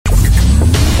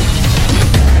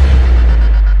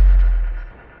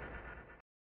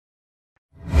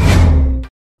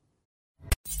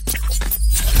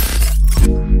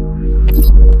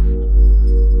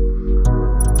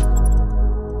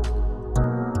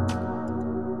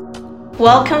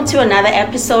Welcome to another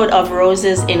episode of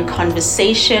Roses in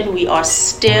Conversation. We are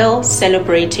still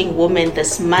celebrating Women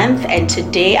this month, and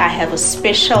today I have a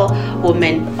special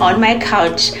woman on my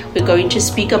couch. We're going to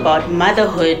speak about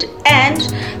motherhood and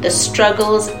the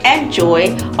struggles and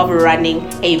joy of running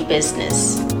a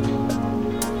business.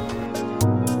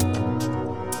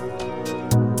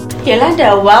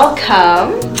 Yolanda,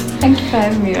 welcome. Thank you for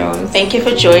having me, Rose. Thank you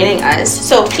for joining us.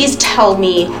 So please tell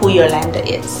me who Yolanda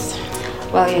is.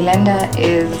 Well, Yolanda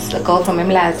is a girl from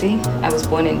Mlazi. I was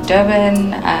born in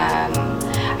Durban.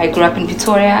 I grew up in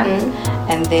Pretoria,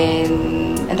 and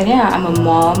then I'm a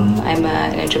mom. I'm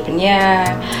an entrepreneur.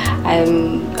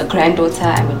 I'm a granddaughter.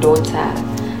 I'm a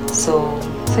daughter. So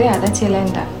yeah, that's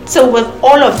Yolanda. So with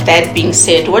all of that being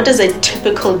said, what does a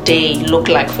typical day look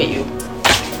like for you?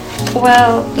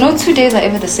 Well, no 2 days are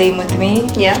ever the same with me.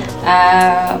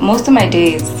 Yeah. Most of my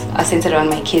days are centered around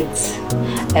my kids,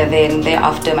 and then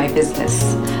thereafter my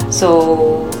business.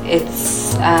 So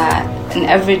it's an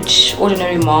average,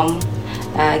 ordinary mom.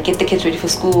 Get the kids ready for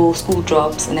school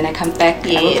drops, and then I come back.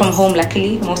 Yes. I work from home,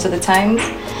 luckily, most of the times.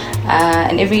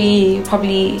 And every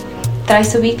probably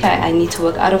thrice a week, I need to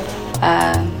work out of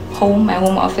home, my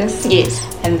home office. Yes.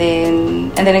 And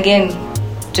then again,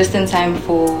 just in time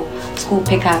for school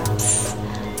pickups.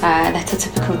 That's a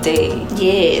typical day.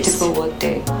 Yes. Typical work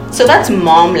day. So that's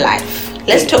mom life.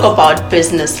 Let's talk about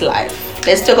business life.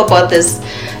 Let's talk about this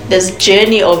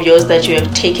journey of yours that you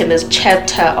have taken, this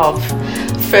chapter of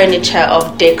furniture,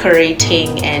 of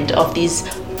decorating, and of these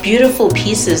beautiful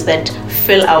pieces that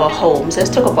fill our homes. Let's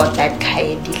talk about that,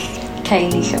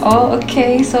 Khayelihle. Oh,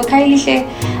 okay. So Khayelihle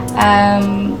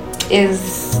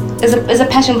is a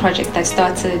passion project that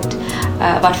started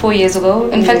about 4 years ago.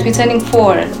 In fact, we're turning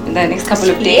 4 in the next couple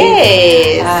of days.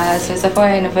 Yes. So it's a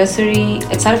 4th anniversary.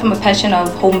 It started from a passion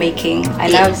of homemaking. I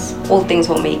love all things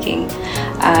homemaking.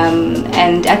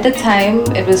 And at the time,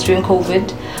 it was during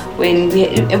COVID, when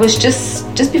it was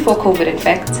just before COVID, in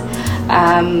fact.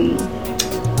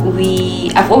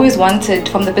 I've always wanted,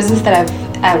 from the business that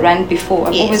I've run before,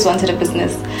 I've always wanted a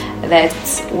business that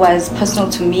was personal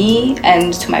to me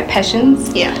and to my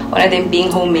passions. Yeah. One of them being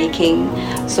homemaking.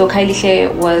 So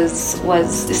Khayelihle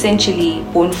was essentially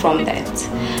born from that.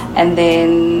 And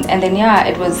then yeah,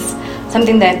 it was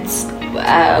something that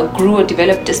grew or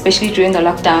developed, especially during the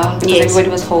lockdown, because everybody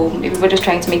was home. Everybody was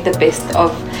trying to make the best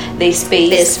of their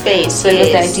space. So it was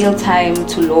the ideal time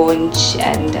to launch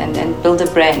and build a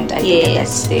brand, I think, at that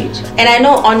stage. And I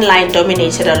know online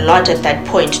dominated a lot at that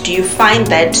point. Do you find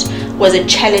that, was it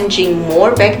challenging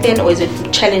more back then, or is it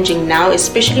challenging now,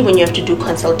 especially when you have to do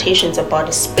consultations about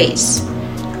a space?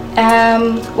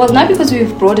 Well, not because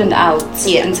we've broadened out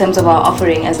in terms of our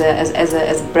offering as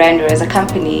a brand or as a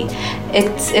company.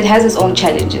 It has its own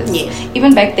challenges. Yes.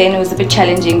 Even back then, it was a bit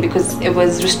challenging because it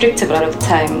was restrictive a lot of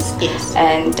times. Yes.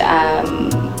 And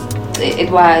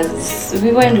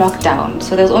we were in lockdown,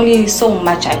 so there's only so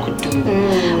much I could do.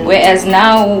 Whereas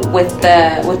now, with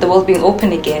the world being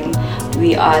open again,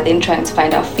 we are then trying to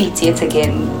find our feet yet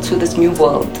again to this new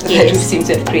world that we seem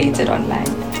to have created online.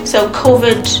 So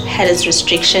COVID had its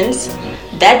restrictions.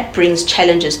 That brings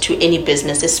challenges to any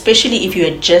business, especially if you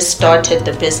had just started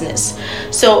the business.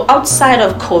 So outside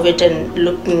of COVID and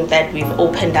looking that we've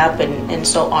opened up and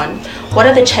so on, what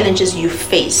are the challenges you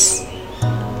face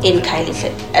in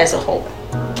Khayelihle as a whole?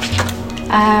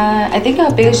 I think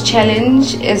our biggest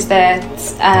challenge is that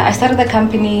I started the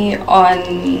company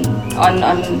on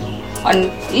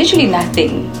literally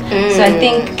nothing. So I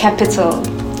think capital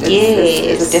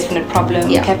is a definite problem.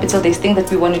 Capital, there's things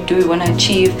that we want to do, we want to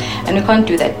achieve, and we can't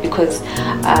do that because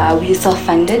we're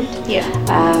self-funded.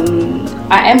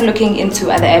 I am looking into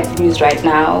other avenues right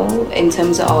now in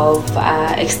terms of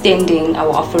extending our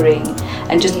offering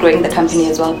and just growing the company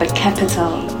as well. But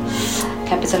capital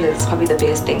is probably the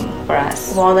biggest thing for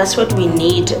us. Well, that's what we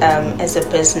need as a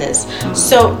business.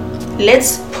 So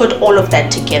let's put all of that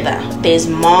together. There's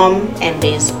mom and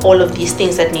there's all of these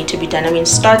things that need to be done. I mean,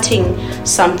 starting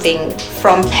something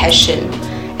from passion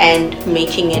and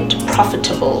making it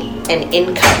profitable and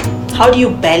income. How do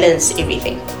you balance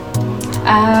everything?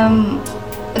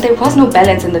 There was no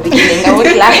balance in the beginning. I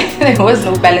would lie. There was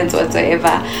no balance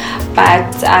whatsoever.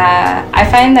 But I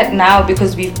find that now,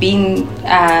 because we've been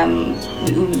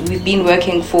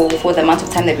working for the amount of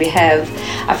time that we have,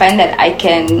 I find that I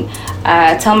can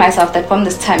tell myself that from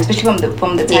this time, especially from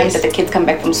the time that the kids come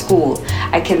back from school,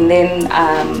 I can then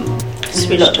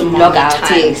switch to log out,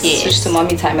 switch to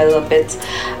mommy time a little bit,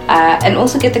 and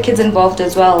also get the kids involved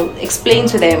as well. Explain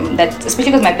to them that,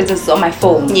 especially because my business is on my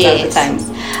phone a lot of the times,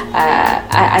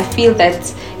 I feel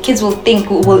that kids will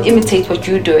imitate what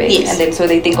you're doing, and then so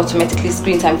they think automatically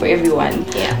screen time for everyone.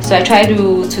 So I try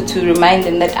to remind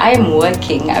them that I am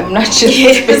working. I'm not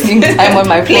just spending time on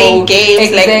my phone playing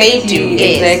games like they do.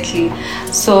 Exactly.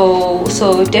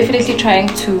 So definitely trying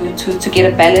to get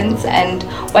a balance, and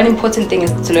one important thing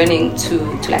is learning to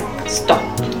like stop,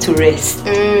 to rest.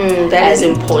 That is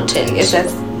important. It's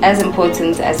as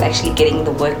important as actually getting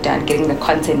the work done, getting the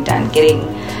content done, getting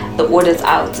the orders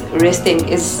out. Resting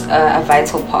is a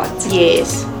vital part.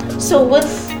 Yes. So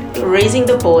with raising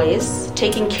the boys,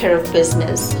 taking care of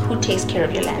business, who takes care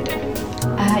of Yolanda?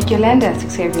 Yolanda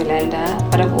takes care of Yolanda,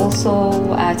 but I've also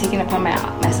taken upon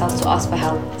myself to ask for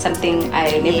help, something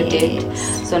I never did.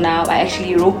 So now I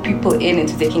actually rope people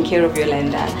into taking care of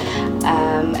Yolanda,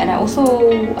 and I also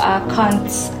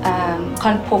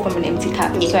can't pour from an empty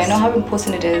cup. So I know how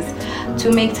important it is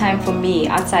to make time for me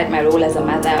outside my role as a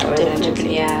mother or an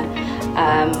entrepreneur.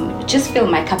 Just fill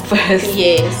my cup first,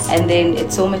 and then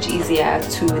it's so much easier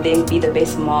to then be the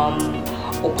best mom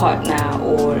or partner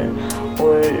or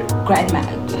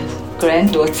granddaughter.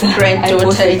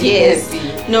 Yes.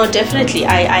 No, definitely.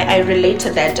 I relate to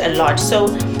that a lot. So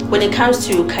when it comes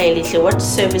to Khayelihle, what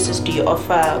services do you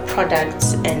offer,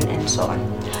 products and so on?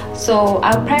 So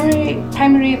our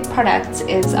primary product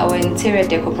is our interior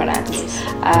decor products.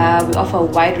 We offer a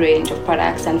wide range of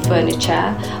products and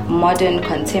furniture, modern,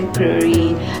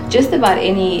 contemporary, just about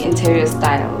any interior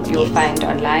style you'll find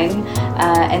online.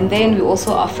 And then we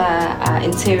also offer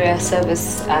interior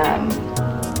services,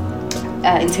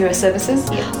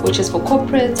 which is for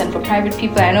corporates and for private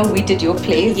people. I know we did your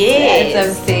place at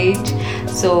some stage.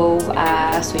 So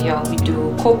yeah, we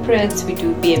do corporates, we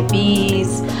do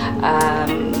B&Bs,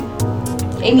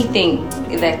 anything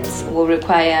that will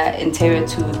require interior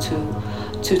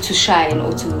to shine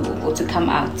or to come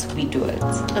out, we do it.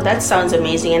 Oh, that sounds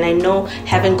amazing, and I know,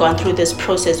 having gone through this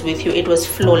process with you, it was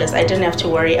flawless. I didn't have to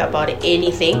worry about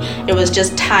anything. It was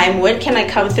just time. When can I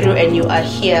come through? And you are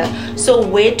here. So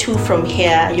where to from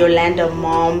here? Yolanda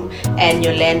mom and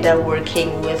Yolanda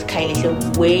working with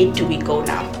Khayelihle. Where do we go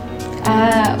now?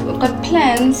 We've got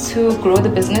plans to grow the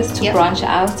business, to branch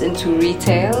out into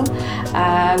retail.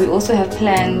 We also have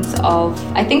plans of,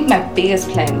 I think my biggest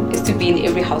plan is to be in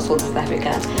every household in South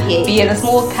Africa. Be in a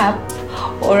small cup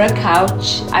or a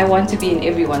couch. I want to be in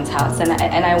everyone's house, and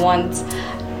I want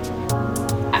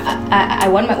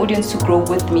my audience to grow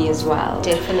with me as well.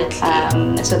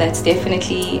 Definitely. So that's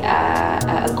definitely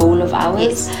a goal of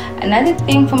ours. Another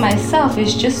thing for myself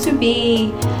is just to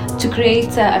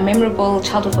create a memorable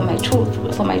childhood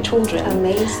for my children.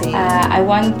 Amazing. I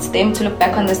want them to look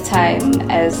back on this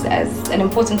time as an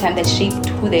important time that shaped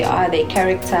who they are, their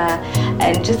character,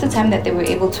 and just a time that they were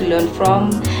able to learn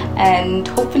from, and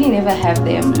hopefully never have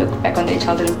them look back on their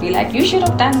childhood and be like, you should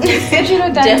have done this, you should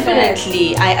have done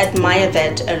Definitely. That. I admire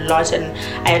that a lot, and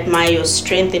I admire your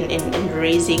strength in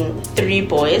raising 3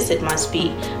 boys. It must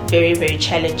be very, very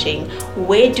challenging.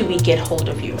 Where do we get hold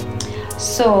of you?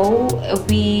 So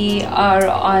we are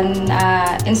on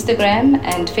Instagram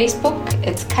and Facebook.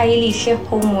 It's Khayelihle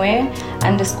Homeware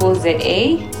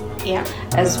 _ZA.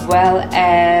 As well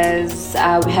as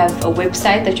we have a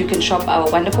website that you can shop our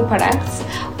wonderful products,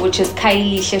 which is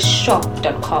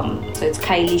KhayelihleShop.com. So it's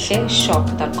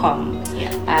KhayelihleShop.com.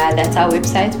 That's our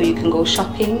website where you can go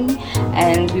shopping,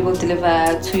 and we will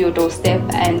deliver to your doorstep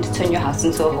and turn your house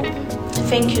into a home.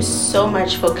 Thank you so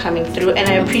much for coming through, and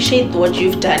I appreciate what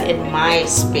you've done in my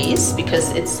space,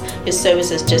 because your service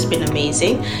has just been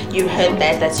amazing. You heard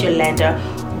that's Yolanda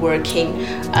working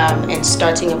and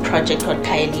starting a project called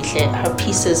Khayelihle. Her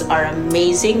pieces are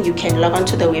amazing. You can log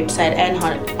onto the website and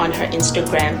on her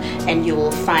Instagram, and you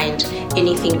will find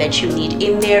anything that you need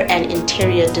in there, and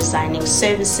interior designing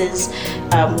services.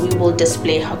 We will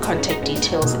display her contact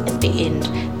details at the end.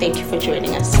 Thank you for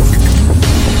joining us.